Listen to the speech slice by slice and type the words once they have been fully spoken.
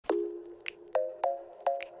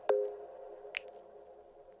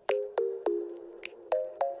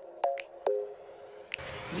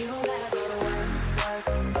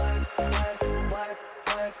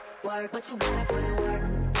work, but you gotta put in work,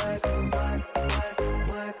 work, work, work,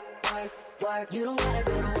 work, work, work. You don't gotta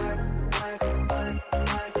go to work, work, work, work,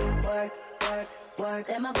 work, work, work.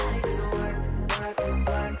 Let my body do the work, work, work,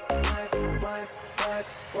 work, work, work,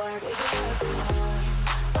 work. We can work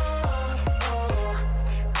from home, oh,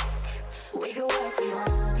 oh. We can work from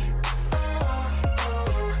home, oh,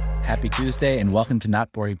 oh. Happy Tuesday and welcome to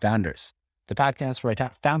Not Boring Founders, the podcast where I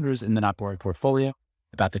talk to founders in the Not Boring portfolio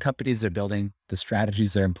about the companies they're building, the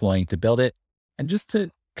strategies they're employing to build it, and just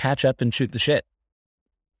to catch up and shoot the shit.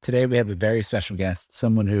 Today, we have a very special guest,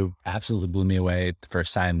 someone who absolutely blew me away the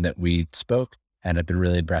first time that we spoke, and I've been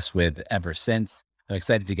really impressed with ever since. I'm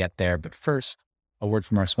excited to get there, but first, a word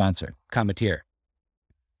from our sponsor, Cometeer.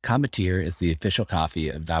 Cometeer is the official coffee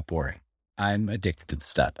of Not Boring. I'm addicted to the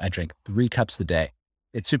stuff. I drink 3 cups a day.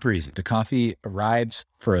 It's super easy. The coffee arrives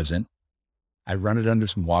frozen. I run it under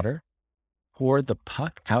some water, pour the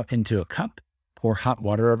puck out into a cup, pour hot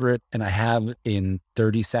water over it, and I have in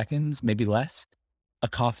 30 seconds, maybe less, a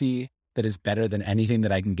coffee that is better than anything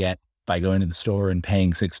that I can get by going to the store and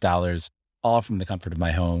paying $6, all from the comfort of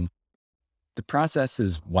my home. The process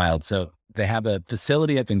is wild. So they have a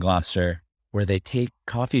facility up in Gloucester where they take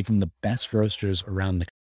coffee from the best roasters around the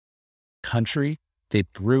country. They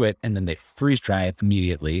brew it and then they freeze dry it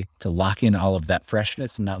immediately to lock in all of that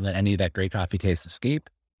freshness and not let any of that great coffee taste escape.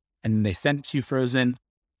 And then they send it to you frozen.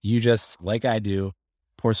 You just, like I do,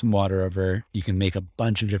 pour some water over. You can make a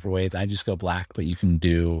bunch of different ways. I just go black, but you can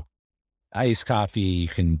do iced coffee. You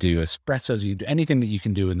can do espressos. You can do anything that you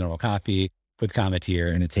can do with normal coffee with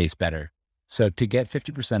Cometeer, and it tastes better. So to get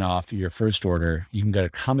 50% off your first order, you can go to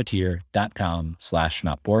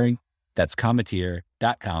cometeer.com/notboring. That's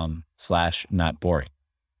cometeer.com/notboring.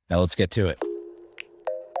 Now let's get to it.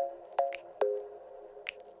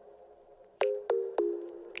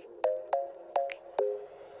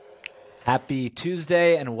 Happy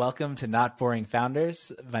Tuesday and welcome to Not Boring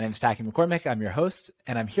Founders. My name is Packy McCormick. I'm your host,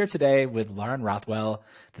 and I'm here today with Lauren Rothwell,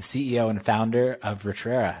 the CEO and founder of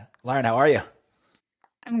Retrera. Lauren, how are you?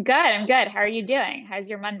 I'm good. How are you doing? How's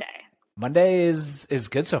your Monday? Monday is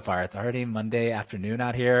good so far. It's already Monday afternoon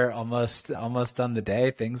out here, almost done the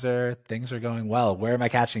day. Things are going well. Where am I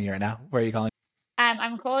catching you right now? Where are you calling?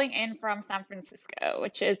 I'm calling in from San Francisco,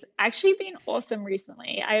 which has actually been awesome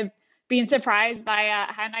recently. I've been surprised by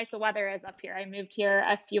how nice the weather is up here. I moved here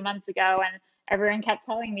a few months ago and everyone kept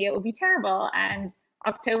telling me it would be terrible. And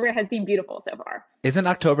October has been beautiful so far. Isn't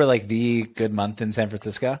October like the good month in San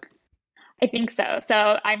Francisco? I think so.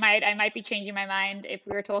 So I might be changing my mind if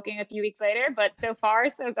we were talking a few weeks later, but so far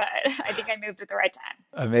so good. I think I moved at the right time.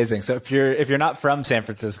 Amazing. So if you're not from San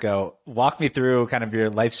Francisco, walk me through kind of your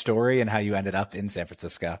life story and how you ended up in San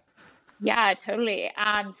Francisco. Yeah, totally.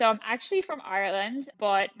 So I'm actually from Ireland,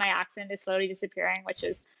 but my accent is slowly disappearing, which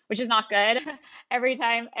is not good. Every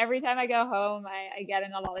time I go home, I get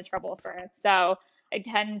in a lot of trouble for it. So I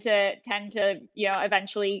tend to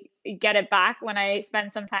eventually get it back when I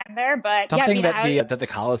spend some time there. But something that the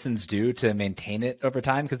Collisons do to maintain it over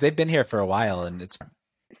time, because they've been here for a while, and it's.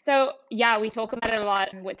 So yeah, we talk about it a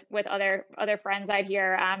lot with other friends out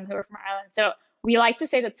here who are from Ireland. So we like to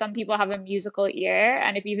say that some people have a musical ear,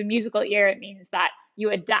 and if you have a musical ear, it means that you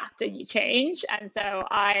adapt and you change. And so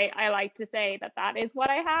I like to say that is what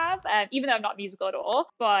I have, even though I'm not musical at all.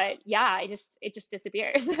 But yeah, it just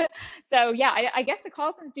disappears. So yeah, I guess the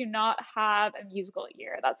Collisons do not have a musical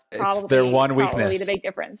ear. That's probably their one weakness. Probably the big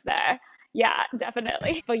difference there. Yeah,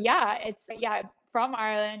 definitely. But yeah, from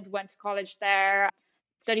Ireland, went to college there.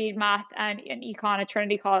 Studied math and econ at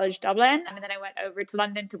Trinity College, Dublin. And then I went over to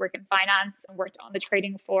London to work in finance and worked on the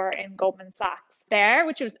trading floor in Goldman Sachs there,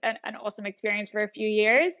 which was an awesome experience for a few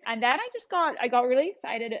years. And then I got really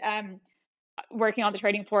excited working on the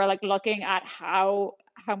trading floor, like looking at how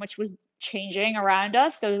much was changing around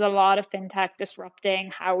us. So there's a lot of fintech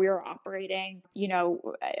disrupting how we were operating.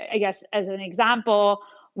 I guess as an example,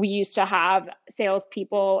 we used to have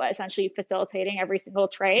salespeople essentially facilitating every single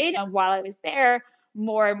trade. And while I was there,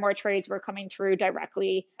 more and more trades were coming through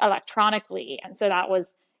directly electronically. And so that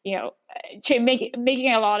was,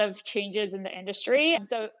 making a lot of changes in the industry. And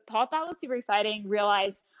so thought that was super exciting,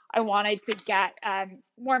 realized I wanted to get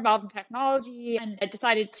more involved in technology, and I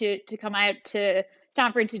decided to come out to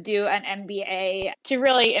Stanford to do an MBA to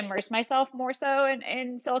really immerse myself more so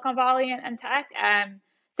in Silicon Valley and tech.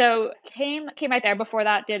 So came out there. Before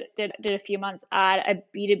that, did a few months at a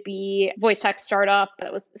B2B voice tech startup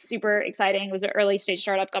that was super exciting. It was an early stage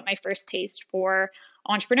startup. Got my first taste for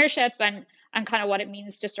entrepreneurship and kind of what it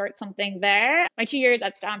means to start something there. My 2 years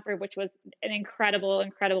at Stanford, which was an incredible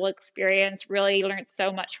experience. Really learned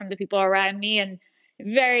so much from the people around me, and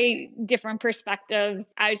very different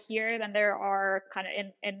perspectives out here than there are kind of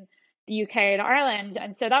in the UK and Ireland.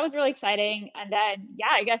 And so that was really exciting. And then,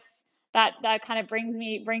 yeah, I guess that kind of brings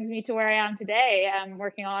me to where I am today. I'm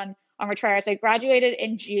working on Retrera. So I graduated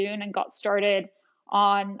in June and got started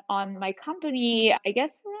on my company, I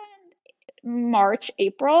guess around March,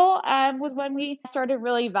 April, was when we started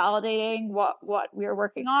really validating what we were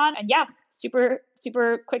working on. And yeah, super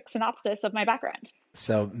quick synopsis of my background.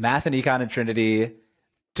 So math and econ at Trinity,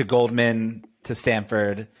 to Goldman, to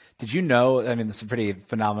Stanford. Did you know, I mean, this is a pretty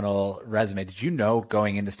phenomenal resume. Did you know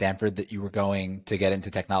going into Stanford that you were going to get into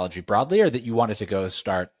technology broadly, or that you wanted to go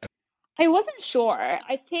start? I wasn't sure.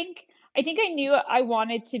 I think I knew I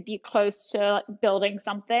wanted to be close to building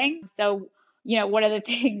something. So, one of the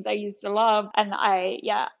things I used to love, and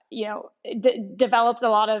yeah, developed a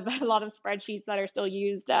lot of a lot of spreadsheets that are still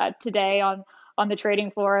used today on the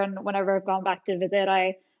trading floor. And whenever I've gone back to visit,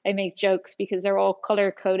 I make jokes because they're all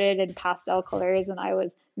color coded in pastel colors, and I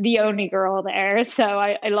was the only girl there. So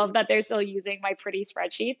I love that they're still using my pretty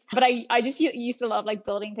spreadsheets. But I just used to love like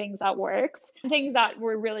building things that worked, things that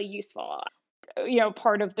were really useful.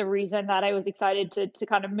 Part of the reason that I was excited to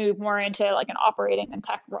kind of move more into like an operating and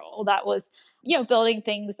tech role that was, building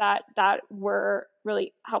things that were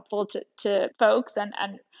really helpful to folks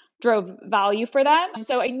and drove value for them. And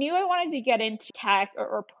so I knew I wanted to get into tech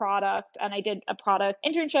or product. And I did a product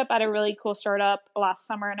internship at a really cool startup last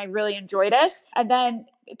summer, and I really enjoyed it. And then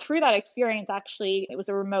through that experience, actually, it was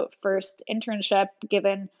a remote first internship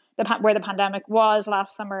given where the pandemic was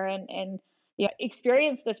last summer, and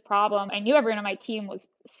experienced this problem. I knew everyone on my team was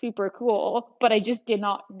super cool, but I just did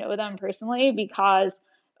not know them personally because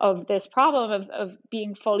of this problem of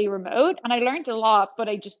being fully remote. And I learned a lot, but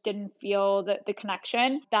I just didn't feel the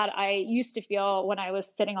connection that I used to feel when I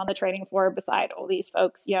was sitting on the trading floor beside all these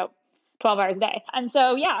folks, 12 hours a day. And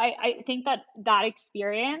so, yeah, I think that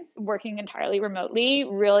experience working entirely remotely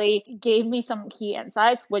really gave me some key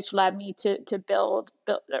insights, which led me to build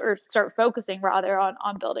or start focusing rather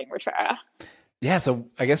on building Retrera. Yeah, so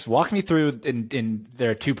I guess walk me through, in there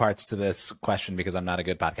are two parts to this question because I'm not a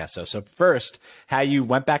good podcast host. So first, how you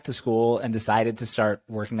went back to school and decided to start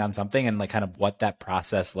working on something, and like kind of what that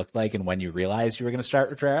process looked like and when you realized you were going to start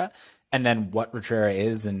Retrera, and then what Retrera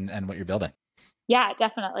is and what you're building. Yeah,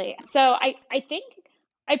 definitely. So I think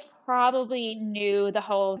I probably knew the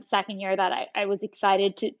whole second year that I was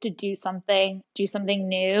excited to do something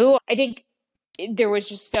new. I think there was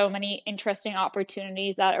just so many interesting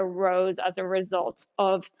opportunities that arose as a result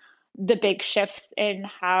of the big shifts in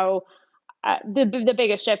how the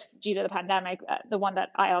biggest shifts due to the pandemic. The one that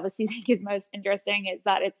I obviously think is most interesting is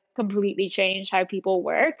that it's completely changed how people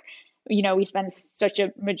work. We spend such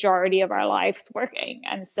a majority of our lives working,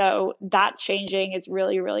 and so that changing is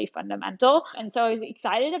really, really fundamental. And so I was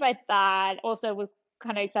excited about that. Also was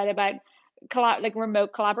kind of excited about like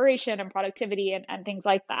remote collaboration and productivity and things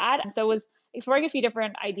like that. And so was exploring a few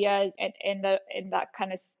different ideas in that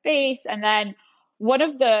kind of space. And then one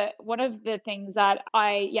of the things that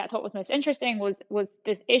I thought was most interesting was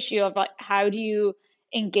this issue of like, how do you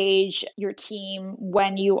engage your team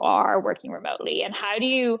when you are working remotely, and how do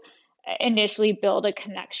you initially build a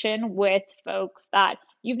connection with folks that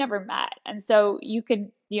you've never met. And so you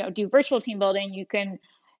can do virtual team building, you can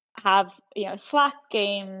have Slack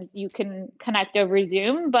games, you can connect over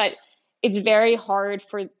Zoom, but it's very hard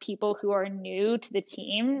for people who are new to the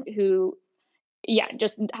team, who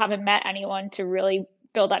just haven't met anyone, to really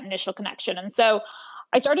build that initial connection. And so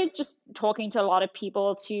I started just talking to a lot of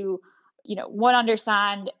people to one,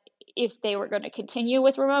 understand if they were going to continue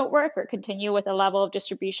with remote work or continue with a level of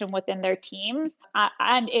distribution within their teams.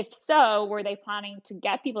 And if so, were they planning to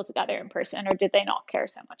get people together in person, or did they not care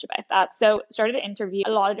so much about that? So started to interview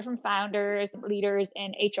a lot of different founders, leaders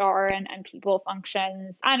in HR and people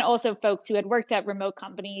functions, and also folks who had worked at remote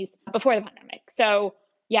companies before the pandemic. So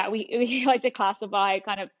yeah, we like to classify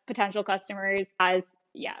kind of potential customers as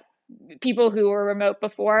people who were remote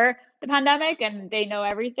before the pandemic and they know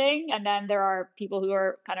everything. And then there are people who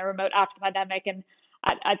are kind of remote after the pandemic, and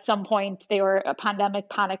at some point they were a pandemic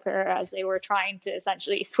panicker as they were trying to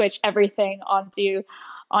essentially switch everything onto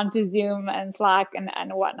Zoom and Slack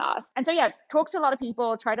and whatnot. And so talk to a lot of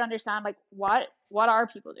people, try to understand like what are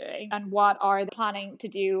people doing and what are they planning to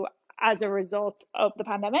do as a result of the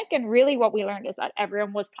pandemic. And really what we learned is that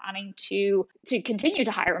everyone was planning to continue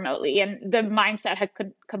to hire remotely, and the mindset had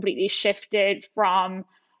completely shifted from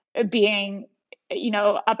being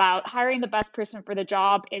about hiring the best person for the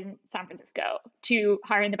job in San Francisco to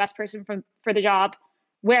hiring the best person for the job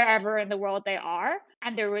wherever in the world they are.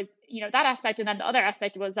 And there was that aspect, and then the other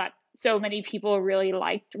aspect was that so many people really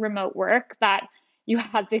liked remote work that you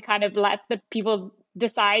had to kind of let the people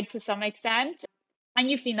decide to some extent. And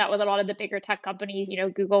you've seen that with a lot of the bigger tech companies.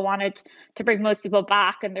 Google wanted to bring most people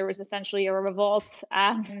back, and there was essentially a revolt.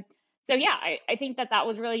 So yeah, I think that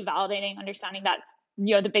was really validating, understanding that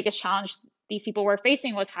the biggest challenge these people were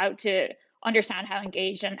facing was how to understand how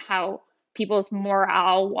engaged and how people's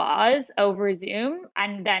morale was over Zoom,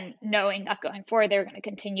 and then knowing that going forward they're going to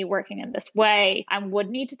continue working in this way and would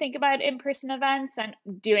need to think about in-person events and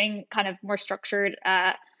doing kind of more structured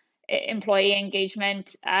employee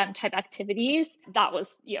engagement type activities. That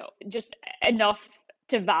was just enough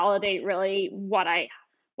to validate really what I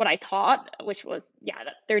thought, which was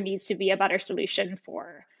that there needs to be a better solution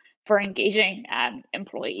for engaging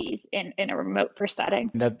employees in a remote first setting.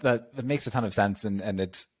 That makes a ton of sense, and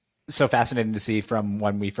it's so fascinating to see from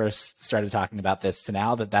when we first started talking about this to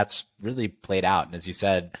now that's really played out. And as you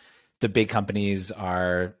said, the big companies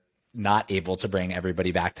are not able to bring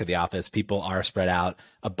everybody back to the office. People are spread out.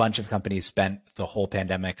 A bunch of companies spent the whole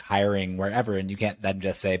pandemic hiring wherever, and you can't then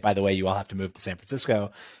just say, by the way, you all have to move to San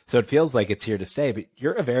Francisco. So it feels like it's here to stay, but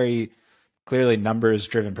you're a very clearly numbers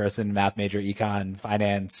driven person, math major, econ,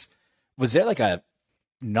 finance. Was there like a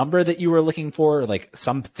number that you were looking for, like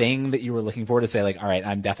something that you were looking for to say like, all right,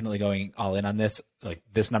 I'm definitely going all in on this. Like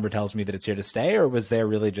this number tells me that it's here to stay? Or was there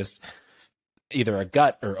really just either a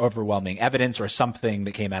gut or overwhelming evidence or something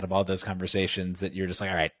that came out of all those conversations that you're just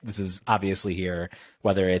like, all right, this is obviously here,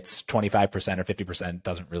 whether it's 25% or 50%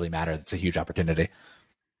 doesn't really matter. It's a huge opportunity.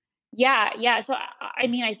 Yeah. So, I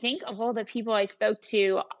mean, I think of all the people I spoke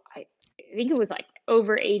to, I think it was like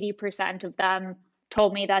over 80% of them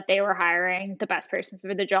told me that they were hiring the best person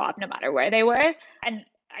for the job, no matter where they were. And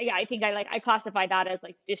yeah, I think I classify that as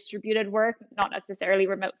like distributed work, not necessarily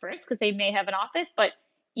remote first, because they may have an office, but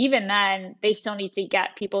even then they still need to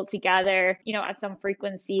get people together, at some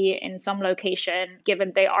frequency in some location,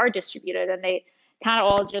 given they are distributed and they can't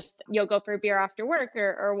all just, go for a beer after work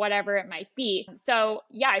or whatever it might be. So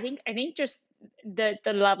yeah, I think just the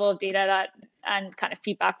level of data that and kind of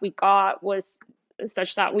feedback we got was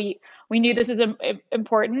such that we knew this is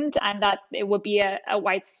important and that it would be a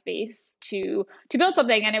white space to build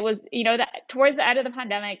something. And it was, that towards the end of the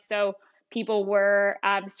pandemic, so people were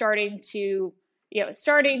starting to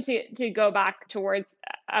go back towards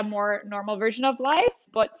a more normal version of life,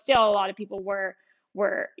 but still a lot of people were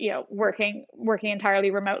working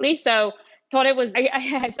entirely remotely. So thought it was,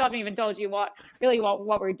 I still haven't even told you what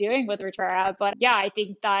we're doing with Retrera, but yeah, I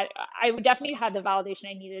think that I definitely had the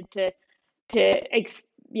validation I needed to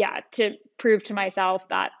prove to myself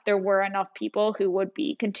that there were enough people who would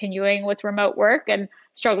be continuing with remote work and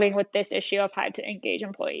struggling with this issue of how to engage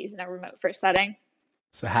employees in a remote first setting.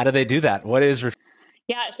 So how do they do that? What is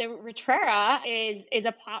Yeah, so Retrera is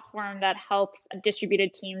a platform that helps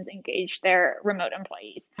distributed teams engage their remote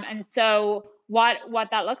employees. And so what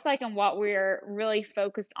that looks like and what we're really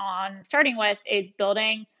focused on starting with is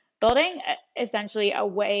building essentially a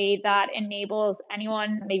way that enables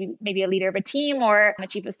anyone, maybe a leader of a team or a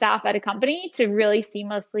chief of staff at a company, to really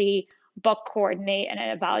seamlessly book, coordinate, and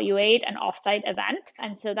evaluate an offsite event.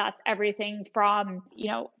 And so that's everything from,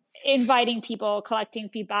 inviting people, collecting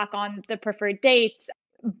feedback on the preferred dates,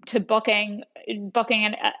 to booking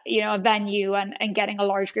a venue and getting a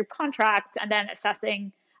large group contract, and then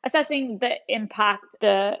assessing the impact,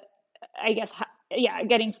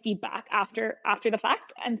 getting feedback after the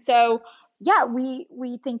fact. And so yeah,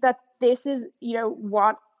 we think that this is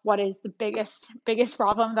what is the biggest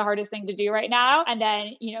problem, the hardest thing to do right now. And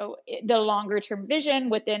then, the longer term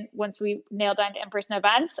vision once we nail down to in-person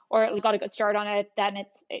events, or we got a good start on it, then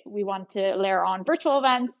we want to layer on virtual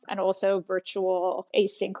events and also virtual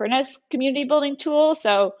asynchronous community building tools.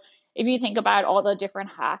 So if you think about all the different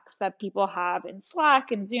hacks that people have in Slack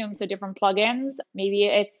and Zoom, so different plugins, maybe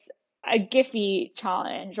it's a Giphy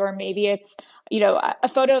challenge, or maybe it's, a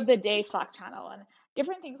photo of the day Slack channel, and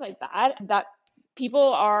different things like that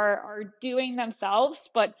people are doing themselves,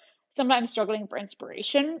 but sometimes struggling for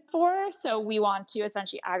inspiration for. So we want to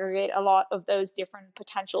essentially aggregate a lot of those different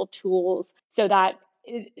potential tools so that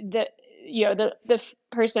the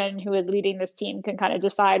person who is leading this team can kind of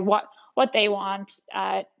decide what they want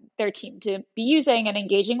their team to be using and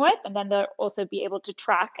engaging with, and then they'll also be able to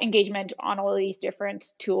track engagement on all these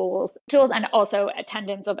different tools, and also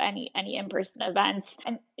attendance of any in-person events.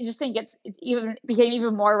 And I just think it became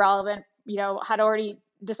even more relevant. Had already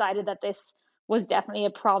decided that this was definitely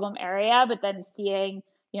a problem area, but then seeing,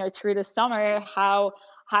 through the summer how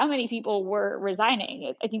many people were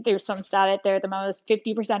resigning. I think there's some stat out there at the most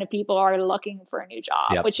 50% of people are looking for a new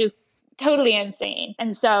job, Yep. which is totally insane.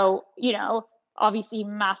 And so, obviously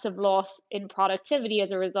massive loss in productivity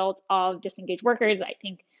as a result of disengaged workers. I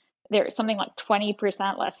think there's something like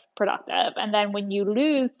 20% less productive. And then when you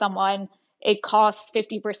lose someone, it costs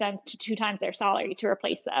 50% to 2 times their salary to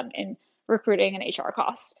replace them in recruiting and HR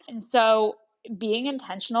costs. And so being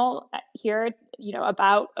intentional here,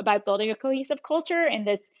 about building a cohesive culture in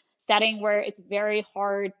this setting where it's very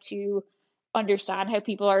hard to understand how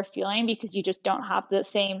people are feeling because you just don't have the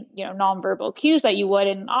same, nonverbal cues that you would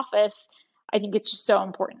in an office. I think it's just so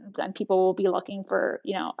important, and people will be looking for,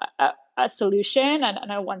 a solution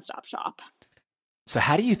and a one-stop shop. So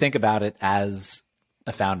how do you think about it as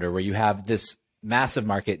a founder where you have this massive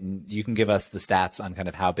market, and you can give us the stats on kind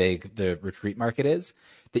of how big the retreat market is,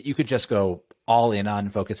 that you could just go all in on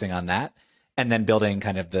focusing on that, and then building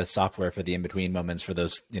kind of the software for the in-between moments for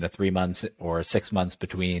those, 3 months or 6 months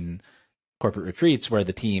between corporate retreats where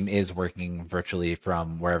the team is working virtually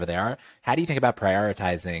from wherever they are? How do you think about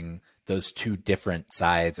prioritizing those two different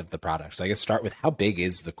sides of the product? So I guess start with, how big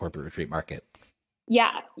is the corporate retreat market?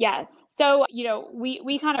 Yeah. So,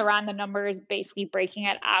 we kind of ran the numbers, basically breaking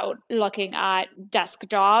it out, looking at desk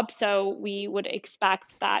jobs. So we would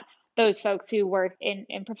expect that those folks who work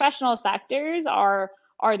in professional sectors are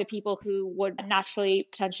the people who would naturally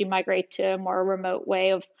potentially migrate to a more remote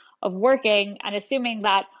way of working. And assuming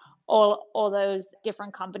that all those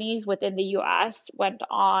different companies within the US went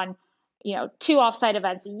on, 2 offsite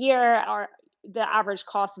events a year, or the average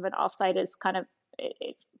cost of an offsite is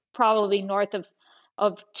it's probably north of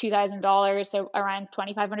 $2,000, so around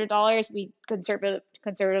 $2,500. We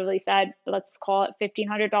conservatively said, let's call it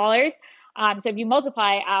 $1,500. So if you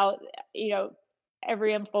multiply out,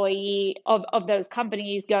 every employee of those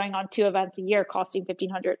companies going on 2 events a year costing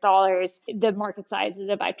 $1,500, the market size is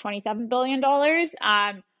about $27 billion.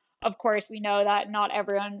 Of course, we know that not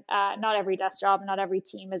every desk job, not every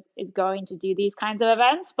team is going to do these kinds of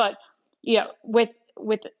events, but with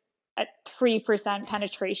a 3%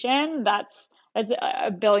 penetration, that's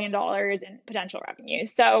 $1 billion in potential revenue.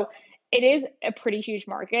 So it is a pretty huge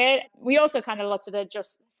market. We also kind of looked at it,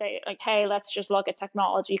 just say like, hey, let's just look at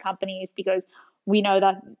technology companies, because we know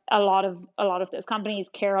that a lot of those companies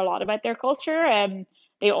care a lot about their culture, and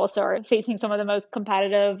they also are facing some of the most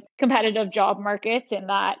competitive job markets, in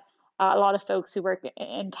that a lot of folks who work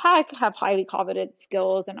in tech have highly coveted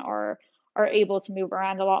skills and are able to move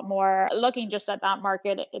around a lot more. Looking just at that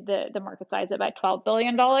market, the market size is about $12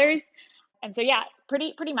 billion. And so, yeah, it's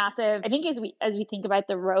pretty massive. I think as we think about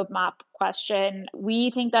the roadmap question, we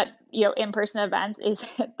think that, in-person events is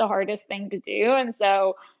the hardest thing to do. And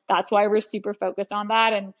so that's why we're super focused on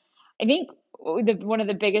that. And I think one of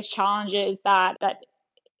the biggest challenges that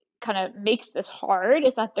kind of makes this hard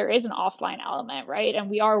is that there is an offline element, right?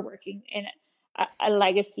 And we are working in a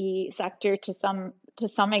legacy sector to some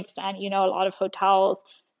extent. A lot of hotels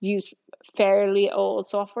use fairly old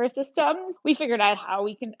software systems. We figured out how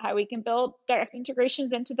we can build direct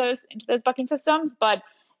integrations into those booking systems, but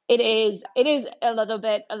it is a little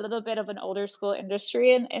bit of an older school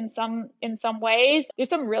industry in some ways. There's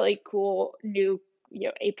some really cool new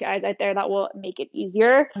APIs out there that will make it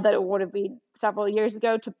easier than it would have been several years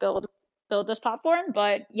ago to build this platform.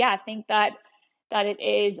 But yeah, I think that it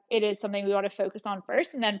is something we want to focus on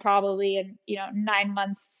first, and then probably in 9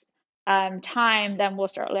 months time, then we'll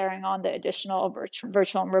start layering on the additional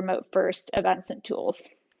virtual and remote first events and tools.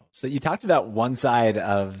 So you talked about one side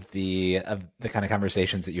of the kind of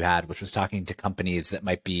conversations that you had, which was talking to companies that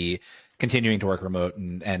might be continuing to work remote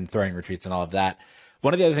and throwing retreats and all of that.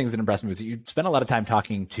 One of the other things that impressed me was that you spent a lot of time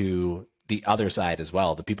talking to the other side as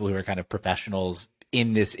well, the people who are kind of professionals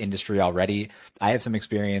in this industry already. I have some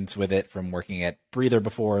experience with it from working at Breather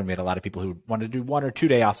before, and we had a lot of people who wanted to do 1 or 2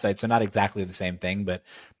 day offsites. So not exactly the same thing, but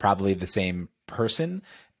probably the same person.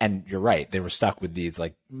 And you're right. They were stuck with these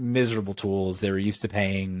like miserable tools. They were used to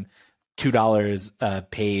paying $2 a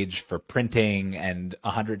page for printing and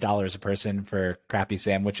 $100 a person for crappy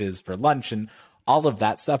sandwiches for lunch and all of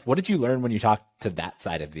that stuff. What did you learn when you talked to that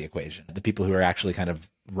side of the equation, the people who are actually kind of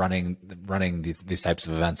running these types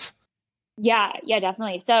of events? Yeah,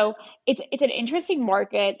 definitely. So it's an interesting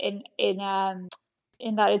market in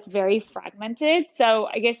that it's very fragmented. So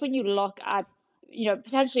I guess when you look at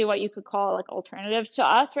potentially what you could call like alternatives to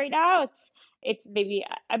us right now, it's maybe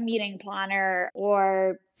a meeting planner,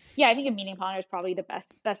 or I think a meeting planner is probably the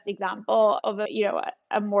best example of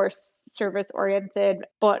a more service oriented,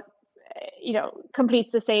 but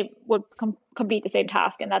complete the same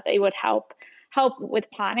task, and that they would help with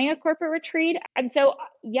planning a corporate retreat. And so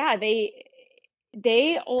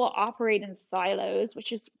they all operate in silos,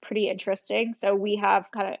 which is pretty interesting. So we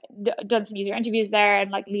have kind of done some user interviews there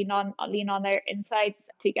and like lean on their insights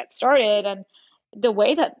to get started. And the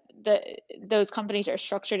way that those companies are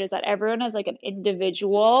structured is that everyone is like an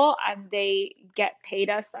individual and they get paid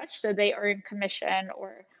as such. So they earn commission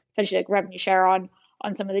or essentially like revenue share on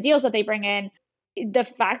on some of the deals that they bring in. The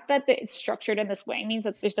fact that it's structured in this way means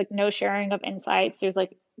that there's like no sharing of insights. There's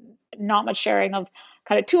like not much sharing of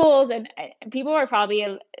kind of tools, and people are probably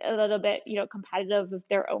a little bit, competitive with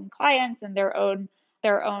their own clients and their own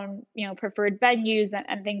preferred venues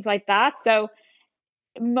and things like that. So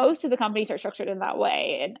most of the companies are structured in that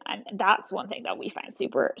way, and that's one thing that we find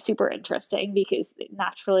super super interesting, because it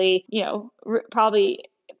naturally,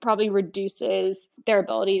 probably reduces their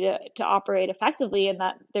ability to operate effectively, and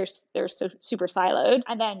that they're so super siloed.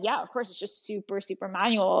 And then of course it's just super super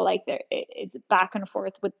manual. Like it's back and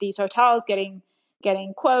forth with these hotels, getting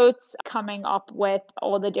quotes, coming up with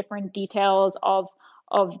all the different details of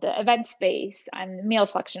the event space and meal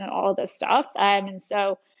selection and all of this stuff. And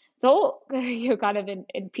so it's all kind of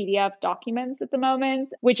in PDF documents at the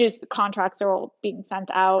moment, which is the contracts are all being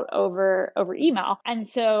sent out over email. And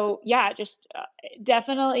so, just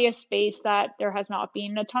definitely a space that there has not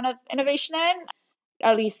been a ton of innovation in,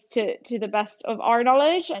 at least to the best of our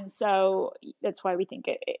knowledge. And so that's why we think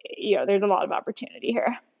there's a lot of opportunity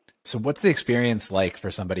here. So what's the experience like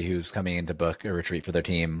for somebody who's coming in to book a retreat for their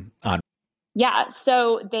team on? Yeah,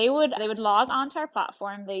 so they would log onto our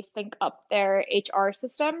platform. They sync up their HR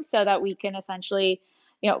system so that we can essentially,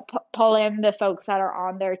 pull in the folks that are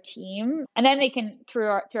on their team, and then they can through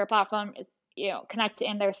our platform, connect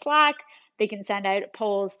in their Slack. They can send out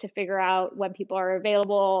polls to figure out when people are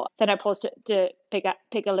available. Send out polls to pick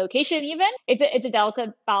a location. Even it's a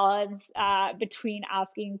delicate balance between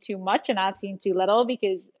asking too much and asking too little,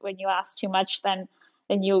 because when you ask too much, then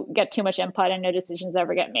you get too much input and no decisions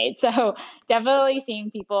ever get made. So definitely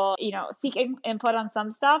seeing people, seeking input on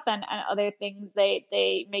some stuff, and other things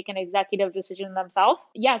they make an executive decision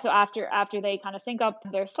themselves. Yeah. So after they kind of sync up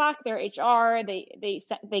their Slack, their HR,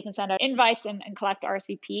 they can send out invites and collect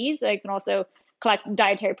RSVPs. They can also collect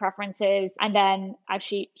dietary preferences, and then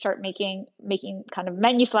actually start making kind of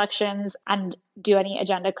menu selections and do any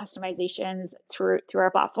agenda customizations through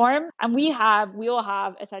our platform. And we will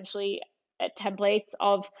have essentially templates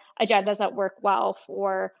of agendas that work well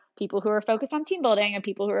for people who are focused on team building and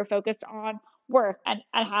people who are focused on work, and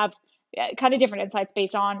have kind of different insights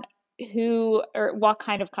based on who or what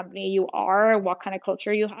kind of company you are, what kind of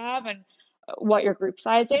culture you have, and what your group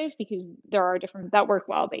size is, because there are different that work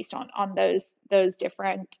well based on those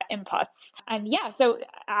different inputs. And so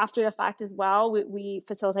after the fact as well, we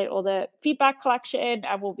facilitate all the feedback collection,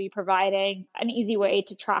 and we'll be providing an easy way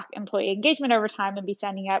to track employee engagement over time and be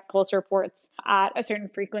sending out pulse reports at a certain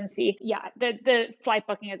frequency. The flight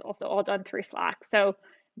booking is also all done through Slack. So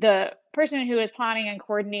the person who is planning and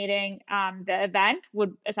coordinating the event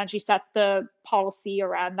would essentially set the policy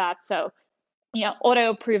around that. So, auto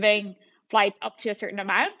approving flights up to a certain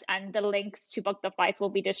amount, and the links to book the flights will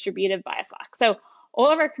be distributed via Slack. So all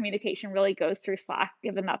of our communication really goes through Slack,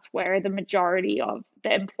 given that's where the majority of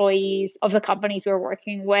the employees of the companies we're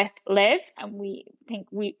working with live. And we think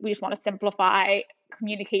we just want to simplify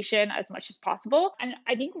communication as much as possible. And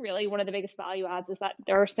I think really one of the biggest value adds is that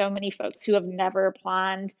there are so many folks who have never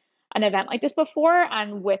planned an event like this before.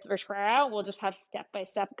 And with Retrera, we'll just have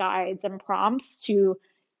step-by-step guides and prompts to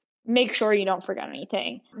make sure you don't forget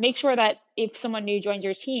anything. Make sure that if someone new joins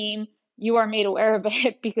your team, you are made aware of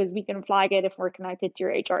it, because we can flag it if we're connected to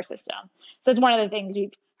your HR system. So it's one of the things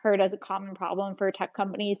we've heard as a common problem for tech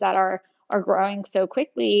companies that are growing so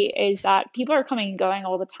quickly, is that people are coming and going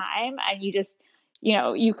all the time, and you just,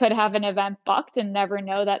 you could have an event booked and never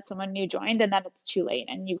know that someone new joined, and then it's too late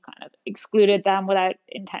and you've kind of excluded them without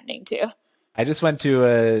intending to. I just went to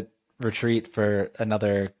a retreat for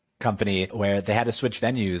another company where they had to switch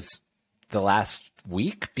venues the last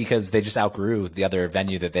week because they just outgrew the other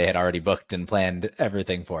venue that they had already booked and planned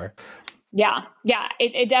everything for.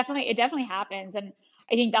 It definitely happens. And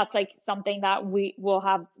I think that's like something that we will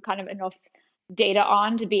have kind of enough data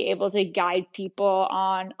on to be able to guide people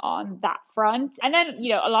on that front. And then,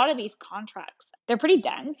 a lot of these contracts, they're pretty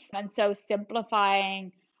dense. And so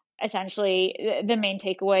simplifying essentially the main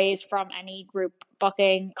takeaways from any group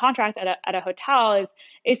booking contract at a hotel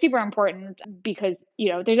is super important, because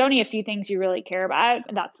there's only a few things you really care about.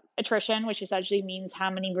 That's attrition, which essentially means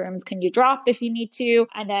how many rooms can you drop if you need to,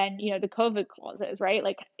 and then the COVID clauses, right?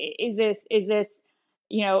 Like, is this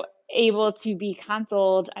able to be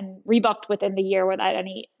canceled and rebooked within the year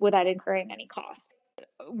without incurring any cost.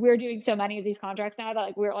 We're doing so many of these contracts now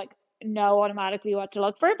that we're know automatically what to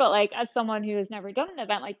look for. But as someone who has never done an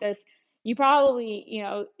event like this, you probably,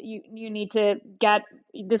 you need to get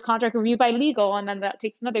this contract reviewed by legal, and then that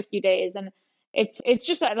takes another few days. And it's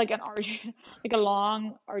just an arduous, a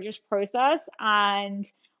long, arduous process. And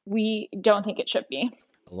we don't think it should be.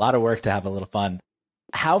 A lot of work to have a little fun.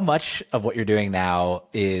 How much of what you're doing now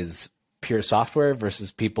is pure software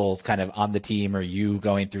versus people kind of on the team or you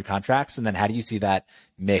going through contracts? And then how do you see that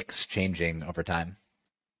mix changing over time?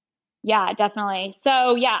 Yeah, definitely.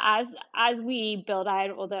 So yeah, as we build out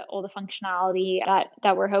all the functionality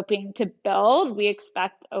that we're hoping to build, we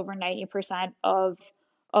expect over 90% of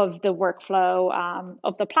the workflow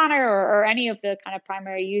of the planner or any of the kind of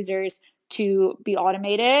primary users to be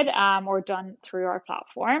automated or done through our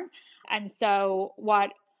platform. And so what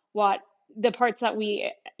the parts that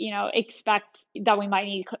we expect that we might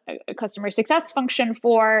need a customer success function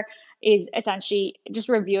for is essentially just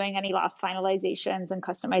reviewing any last finalizations and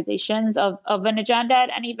customizations of an agenda at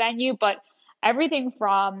any venue. But everything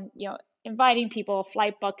from, inviting people,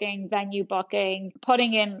 flight booking, venue booking,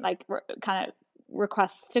 putting in like kind of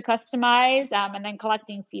requests to customize, and then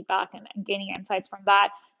collecting feedback and gaining insights from that,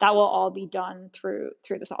 that will all be done through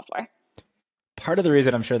the software. Part of the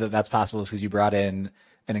reason I'm sure that that's possible is because you brought in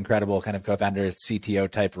an incredible kind of co-founder CTO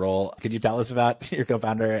type role. Could you tell us about your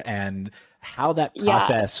co-founder and how that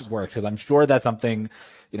process worked? Because I'm sure that's something,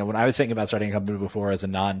 when I was thinking about starting a company before as a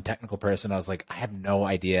non-technical person, I was like, I have no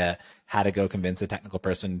idea how to go convince a technical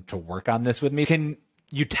person to work on this with me. Can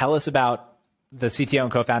you tell us about the CTO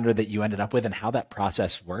and co-founder that you ended up with and how that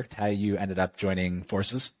process worked, how you ended up joining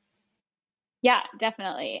forces? Yeah,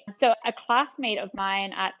 definitely. So a classmate of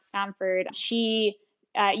mine at Stanford, she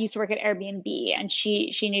used to work at Airbnb, and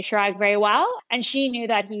she knew Chirag very well, and she knew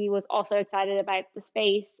that he was also excited about the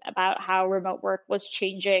space, about how remote work was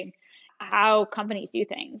changing how companies do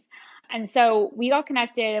things. And so we got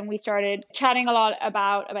connected and we started chatting a lot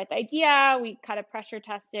about the idea. We kind of pressure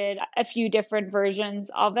tested a few different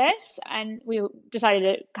versions of it. And we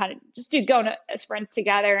decided to kind of just go on a sprint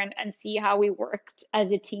together and see how we worked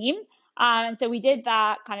as a team. And so we did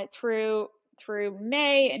that kind of through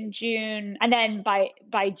May and June, and then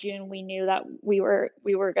by June we knew that we were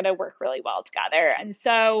going to work really well together. And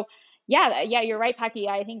so yeah, you're right, Paki.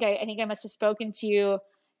 I think I must have spoken to you,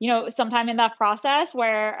 sometime in that process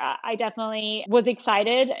where I definitely was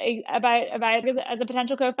excited about as a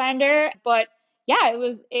potential co-founder. But yeah,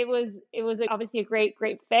 it was obviously a great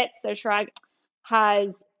fit. So Chirag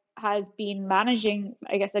has been managing,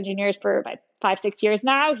 I guess, engineers for about 5-6 years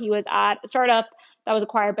now. He was at a startup that was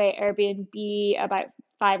acquired by Airbnb about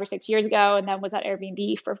 5 or 6 years ago, and then was at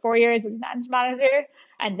Airbnb for 4 years as an eng manager,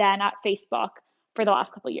 and then at Facebook for the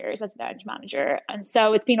last couple of years as the eng manager. And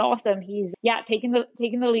so it's been awesome. He's taking the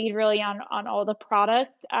lead really on all the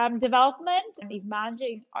product development, and he's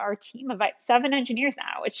managing our team of about 7 engineers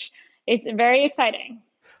now, which is very exciting.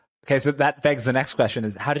 Okay, so that begs the next question: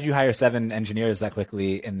 is how did you hire 7 engineers that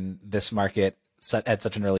quickly in this market at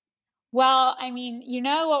such an early? Well, I mean, you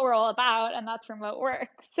know what we're all about, and that's remote work.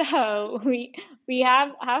 So we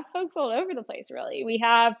have folks all over the place, really. We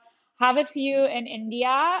have a few in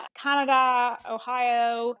India, Canada,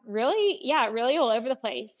 Ohio, really, really all over the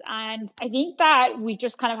place. And I think that we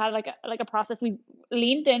just kind of had like a process. We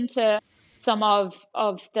leaned into some of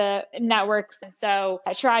the networks. And so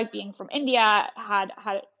Chirag, being from India, had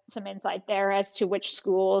some insight there as to which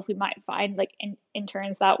schools we might find like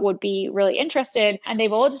interns that would be really interested. And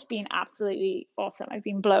they've all just been absolutely awesome. I've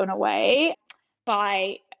been blown away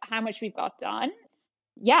by how much we've got done.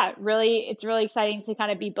 Yeah, really, it's really exciting to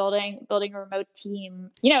kind of be building a remote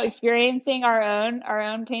team, experiencing our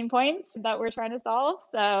own pain points that we're trying to solve.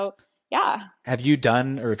 So yeah. Have you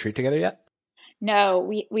done a retreat together yet? No,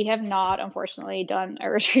 we have not, unfortunately, done a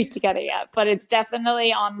retreat together yet, but it's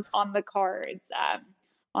definitely on the cards.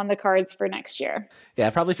 On the cards for next year. Yeah,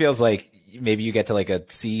 it probably feels like maybe you get to like a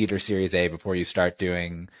seed or series A before you start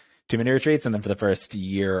doing too many retreats. And then for the first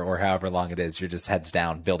year or however long it is, you're just heads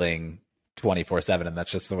down building 24/7. And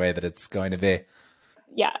that's just the way that it's going to be.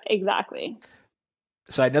 Yeah, exactly.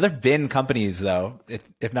 So I know there've been companies though,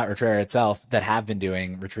 if not Retrera itself, that have been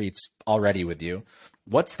doing retreats already with you.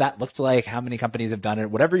 What's that looked like? How many companies have done it?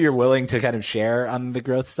 Whatever you're willing to kind of share on the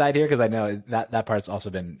growth side here, because I know that part's also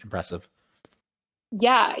been impressive.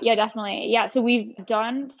 Yeah, definitely. Yeah, so we've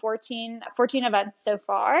done 14 events so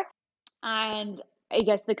far. And I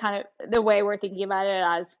guess the way we're thinking about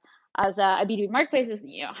it as a B2B marketplace is,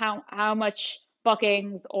 how much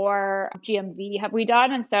bookings or GMV have we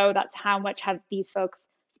done? And so that's how much have these folks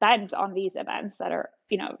spent on these events that are,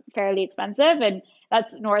 fairly expensive. And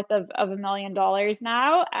that's north of $1 million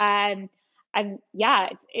now. And yeah,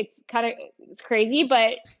 it's crazy,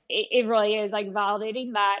 but it really is like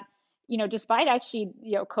validating that, despite actually,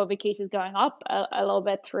 COVID cases going up a little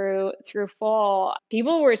bit through fall,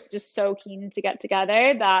 people were just so keen to get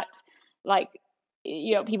together that, like,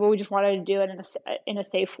 people just wanted to do it in a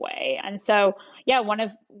safe way. And so, yeah, one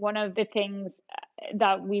of the things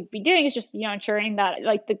that we've been doing is just, ensuring that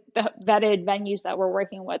like the vetted venues that we're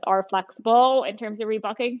working with are flexible in terms of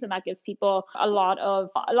rebookings, and that gives people a lot of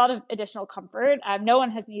additional comfort. No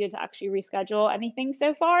one has needed to actually reschedule anything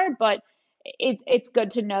so far, but it's good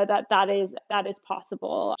to know that that is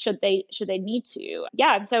possible should they need to.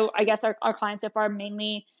 Yeah, and so I guess our clients so far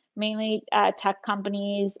mainly tech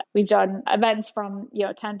companies. We've done events from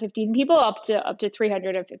 10, 15 people up to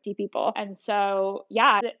 350 people, and so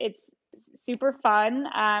yeah, it's super fun.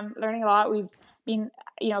 Learning a lot. We've been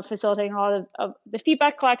facilitating a lot of the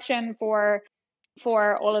feedback collection for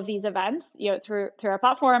all of these events through our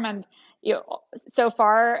platform, and so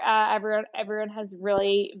far everyone has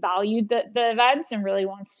really valued the events and really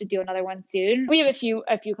wants to do another one soon. We have a few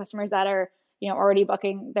customers that are already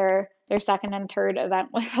booking their second and third event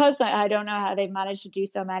with us. I don't know how they've managed to do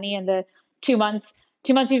so many in the 2 months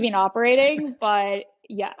we've been operating, but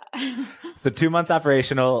yeah. So 2 months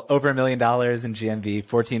operational, over $1 million in GMV,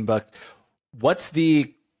 14 booked. What's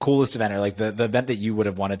the coolest event, or like the event that you would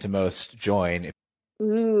have wanted to most join?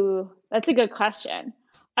 Ooh, that's a good question.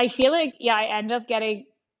 I feel like, yeah, I end up getting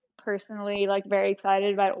personally like very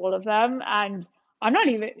excited about all of them. And I'm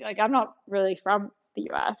not really from the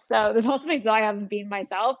US. So there's also things that I haven't been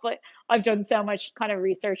myself, but I've done so much kind of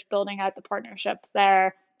research building out the partnerships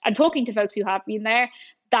there and talking to folks who have been there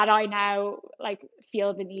that I now like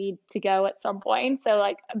feel the need to go at some point. So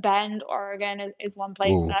like Bend, Oregon is one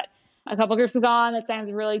place Ooh. that a couple groups have gone. That sounds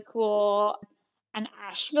really cool. And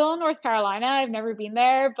Asheville, North Carolina, I've never been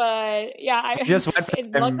there, but yeah, Just went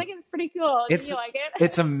it looks like it's pretty cool. Do you like it?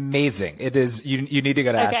 It's amazing. It is. You need to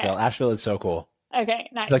go to Okay. Asheville. Asheville is so cool. Okay,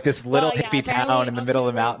 nice. It's like this little hippie apparently town in the middle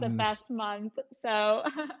of the October is mountains. the best month, so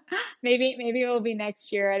maybe it will be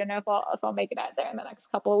next year. I don't know if I'll make it out there in the next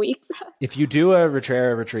couple of weeks. If you do a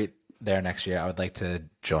Retrera retreat there next year, I would like to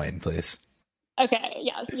join, please. Okay,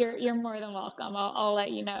 yes, you're more than welcome. I'll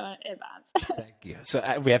let you know in advance. Thank you.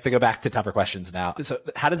 So we have to go back to tougher questions now. So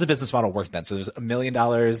how does the business model work then? So there's $1 million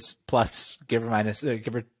plus, give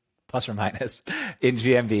or plus or minus in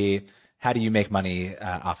GMV. How do you make money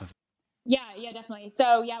off of? Yeah, definitely.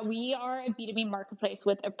 So yeah, we are a B2B marketplace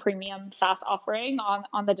with a premium SaaS offering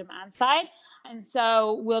on the demand side. And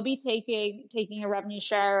so we'll be taking a revenue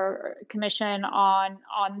share or commission on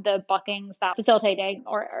the bookings that facilitating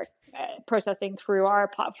or processing through our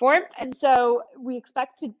platform. And so we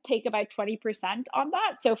expect to take about 20% on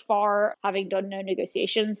that. So far, having done no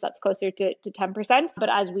negotiations, that's closer to 10%. But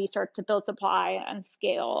as we start to build supply and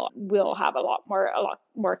scale, we'll have a lot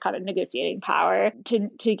more kind of negotiating power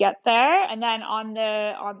to get there. And then on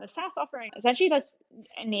the SaaS offering, essentially that's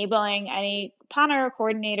enabling any planner or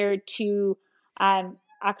coordinator to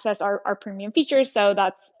access our premium features. So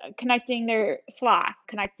that's connecting their Slack,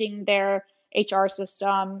 connecting their HR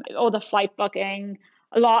system, all the flight booking,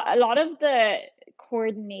 a lot of the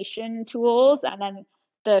coordination tools, and then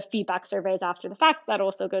the feedback surveys after the fact that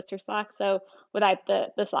also goes through Slack. So without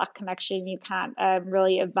the Slack connection, you can't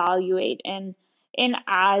really evaluate in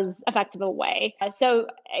as effective a way. So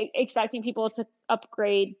expecting people to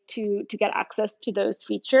upgrade to get access to those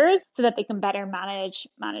features so that they can better manage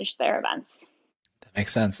their events. That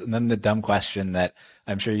makes sense. And then the dumb question that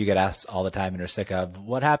I'm sure you get asked all the time and are sick of: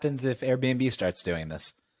 what happens if Airbnb starts doing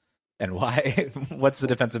this, and why? What's the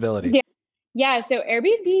defensibility? Yeah, so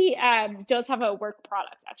Airbnb does have a work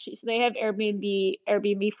product actually. So they have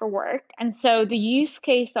Airbnb for work. And so the use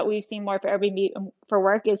case that we've seen more for Airbnb for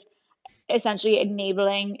work is essentially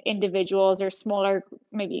enabling individuals or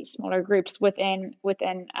maybe smaller groups within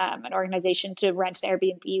an organization to rent an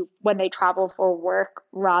Airbnb when they travel for work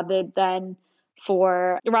rather than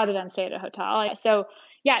stay at a hotel. So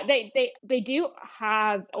yeah, they do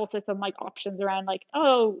have also some like options around like,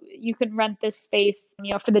 oh, you can rent this space,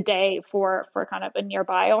 for the day for kind of a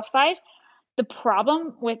nearby offsite. The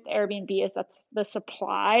problem with Airbnb is that the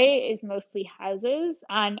supply is mostly houses,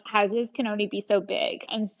 and houses can only be so big.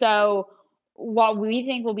 And so what we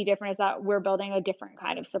think will be different is that we're building a different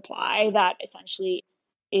kind of supply that essentially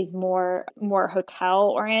is more hotel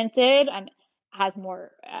oriented and has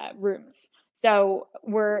more rooms. So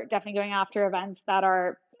we're definitely going after events that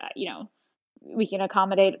are, we can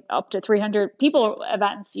accommodate up to 300 people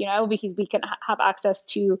events, because we can have access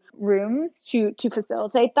to rooms to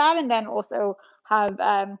facilitate that. And then also have,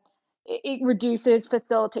 it reduces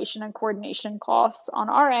facilitation and coordination costs on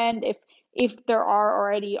our end if there are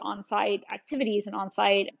already on-site activities and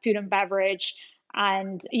on-site food and beverage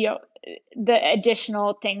and, the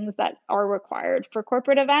additional things that are required for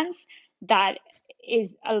corporate events. That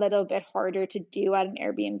is a little bit harder to do at an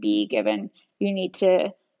Airbnb, given you need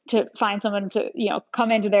to find someone to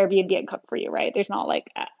come into the Airbnb and cook for you, right? There's not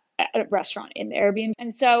like a restaurant in the Airbnb.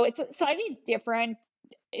 And so it's a slightly different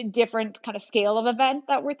kind of scale of event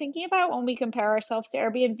that we're thinking about when we compare ourselves to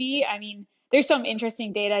Airbnb. I mean, there's some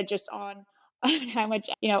interesting data just on how much,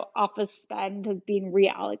 office spend has been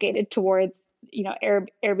reallocated towards,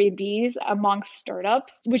 Airbnbs amongst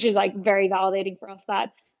startups, which is like very validating for us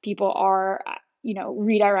that people are,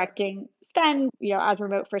 redirecting spend, as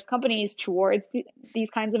remote first companies towards these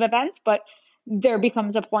kinds of events. But there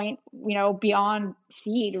becomes a point, beyond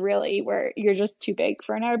seed really, where you're just too big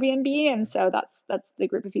for an Airbnb. And so that's the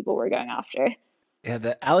group of people we're going after. Yeah,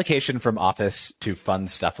 the allocation from office to fun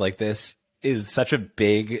stuff like this is such a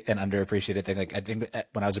big and underappreciated thing. Like I think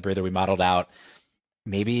when I was a breather, we modeled out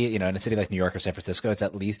maybe, in a city like New York or San Francisco, it's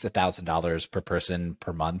at least $1,000 per person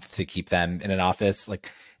per month to keep them in an office.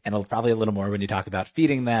 And probably a little more when you talk about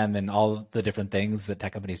feeding them and all the different things that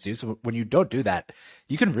tech companies do. So when you don't do that,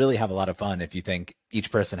 you can really have a lot of fun if you think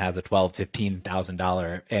each person has a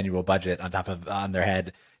 $12,000-$15,000 annual budget on their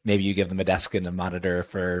head. Maybe you give them a desk and a monitor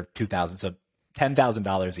for $2,000, so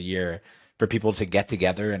 $10,000 a year for people to get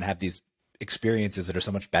together and have these experiences that are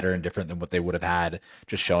so much better and different than what they would have had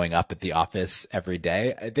just showing up at the office every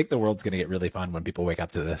day. I think the world's going to get really fun when people wake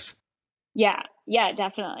up to this. Yeah,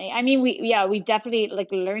 definitely. I mean, we definitely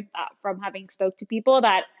learned that from having spoke to people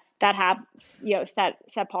that have,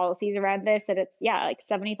 set policies around this, and it's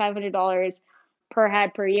 $7,500 per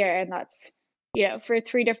head per year. And that's, for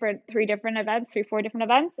four different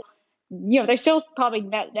events. They're still probably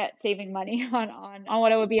net saving money on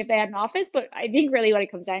what it would be if they had an office. But I think really what it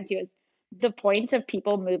comes down to is the point of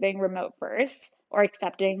people moving remote first or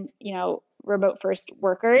accepting, remote first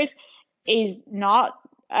workers is not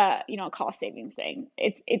a cost saving thing.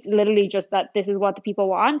 It's literally just that this is what the people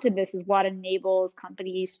want, and this is what enables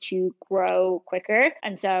companies to grow quicker.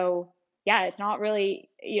 And so, it's not really,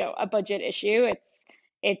 a budget issue.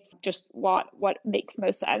 It's just what makes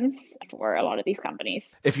most sense for a lot of these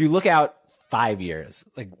companies. If you look out 5 years,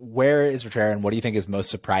 where is Retrera and what do you think is most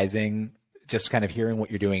surprising? Just kind of hearing what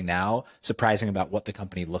you're doing now, surprising about what the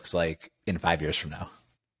company looks like in 5 years from now.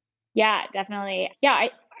 Yeah, definitely. Yeah,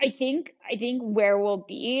 I think where we'll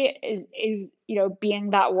be is being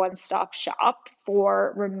that one-stop shop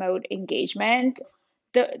for remote engagement.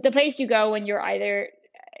 The place you go when you're either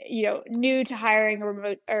new to hiring a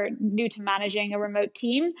remote or new to managing a remote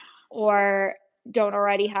team, or don't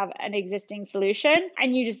already have an existing solution,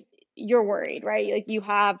 and you're worried, right? Like you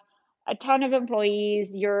have a ton of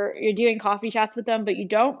employees, you're doing coffee chats with them, but you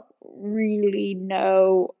don't really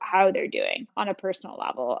know how they're doing on a personal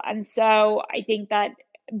level. And so I think that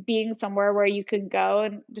being somewhere where you can go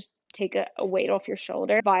and just take a weight off your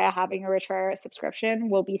shoulder via having a Retrera subscription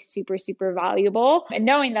will be super, super valuable. And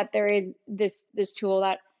knowing that there is this tool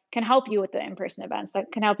that can help you with the in-person events,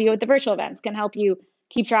 that can help you with the virtual events, can help you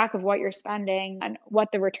keep track of what you're spending and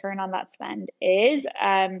what the return on that spend is.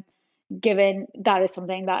 Given that is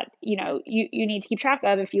something that you need to keep track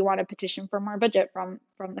of if you want to petition for more budget from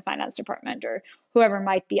the finance department or whoever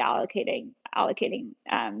might be allocating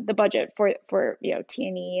the budget for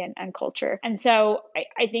T&E and culture. And so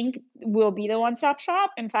I think we'll be the one-stop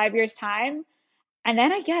shop in 5 years' time. And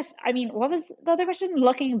then what was the other question?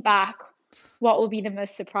 Looking back, what will be the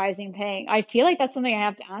most surprising thing? I feel like that's something I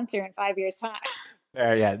have to answer in 5 years' time.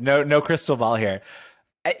 Yeah, no crystal ball here.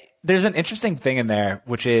 There's an interesting thing in there,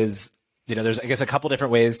 which is, there's, I guess, a couple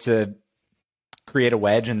different ways to create a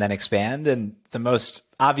wedge and then expand. And the most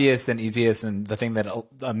obvious and easiest, and the thing that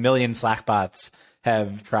a million Slack bots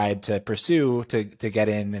have tried to pursue to get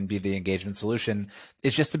in and be the engagement solution,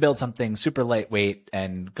 is just to build something super lightweight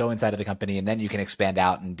and go inside of the company. And then you can expand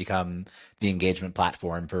out and become the engagement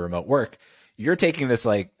platform for remote work. You're taking this,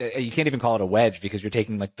 you can't even call it a wedge, because you're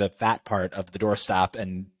taking the fat part of the doorstop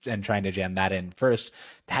and trying to jam that in first.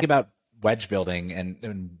 Talk about wedge building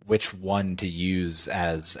and which one to use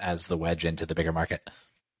as the wedge into the bigger market.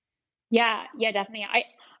 Yeah, definitely.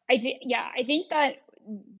 I think that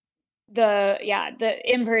the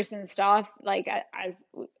in-person stuff, as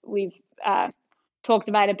we've talked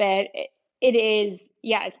about a bit, it is,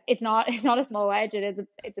 it's not a small wedge.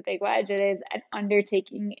 It's a big wedge. It is an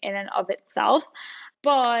undertaking in and of itself,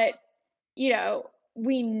 but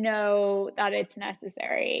we know that it's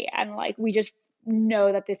necessary, and we just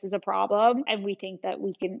know that this is a problem, and we think that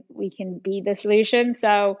we can be the solution.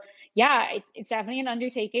 So it's definitely an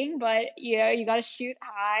undertaking, but you got to shoot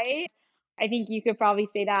high. I think you could probably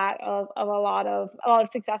say that of a lot of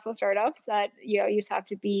successful startups, that you just have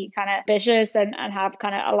to be kind of ambitious and have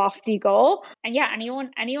kind of a lofty goal. And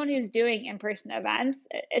anyone who's doing in-person events,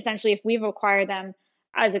 essentially, if we've acquired them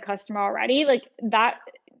as a customer already, that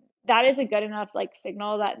is a good enough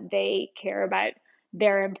signal that they care about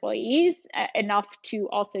their employees enough to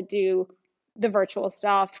also do the virtual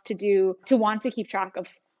stuff, to want to keep track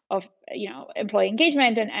of employee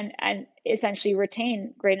engagement and essentially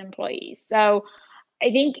retain great employees. So I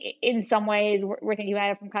think in some ways we're thinking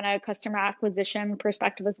about it from kind of customer acquisition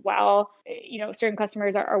perspective as well. Certain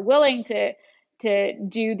customers are willing to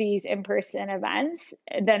do these in-person events,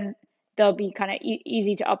 then they'll be kind of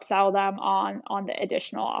easy to upsell them on the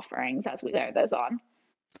additional offerings as we layer those on.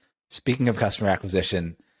 Speaking of customer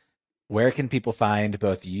acquisition, where can people find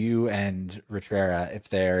both you and Retrera if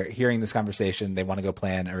they're hearing this conversation, they want to go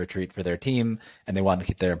plan a retreat for their team and they want to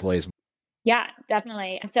keep their employees? Yeah,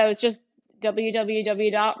 definitely. And so it's just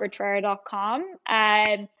www.retrera.com.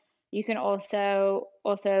 And you can also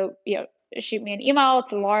shoot me an email.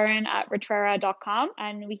 It's lauren@retrera.com,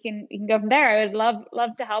 and we can go from there. I would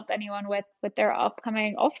love to help anyone with their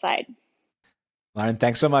upcoming offsite. Lauren,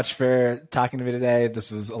 thanks so much for talking to me today.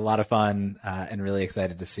 This was a lot of fun and really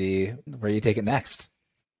excited to see where you take it next.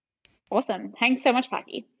 Awesome. Thanks so much,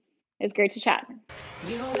 Paki. It was great to chat.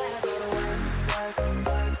 You don't gotta go to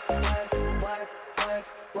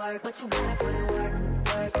work, but you gotta put in work.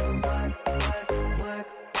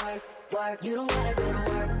 You don't gotta go to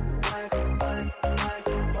work.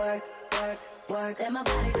 Let my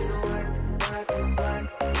body do the work. We can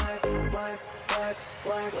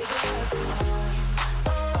work tomorrow.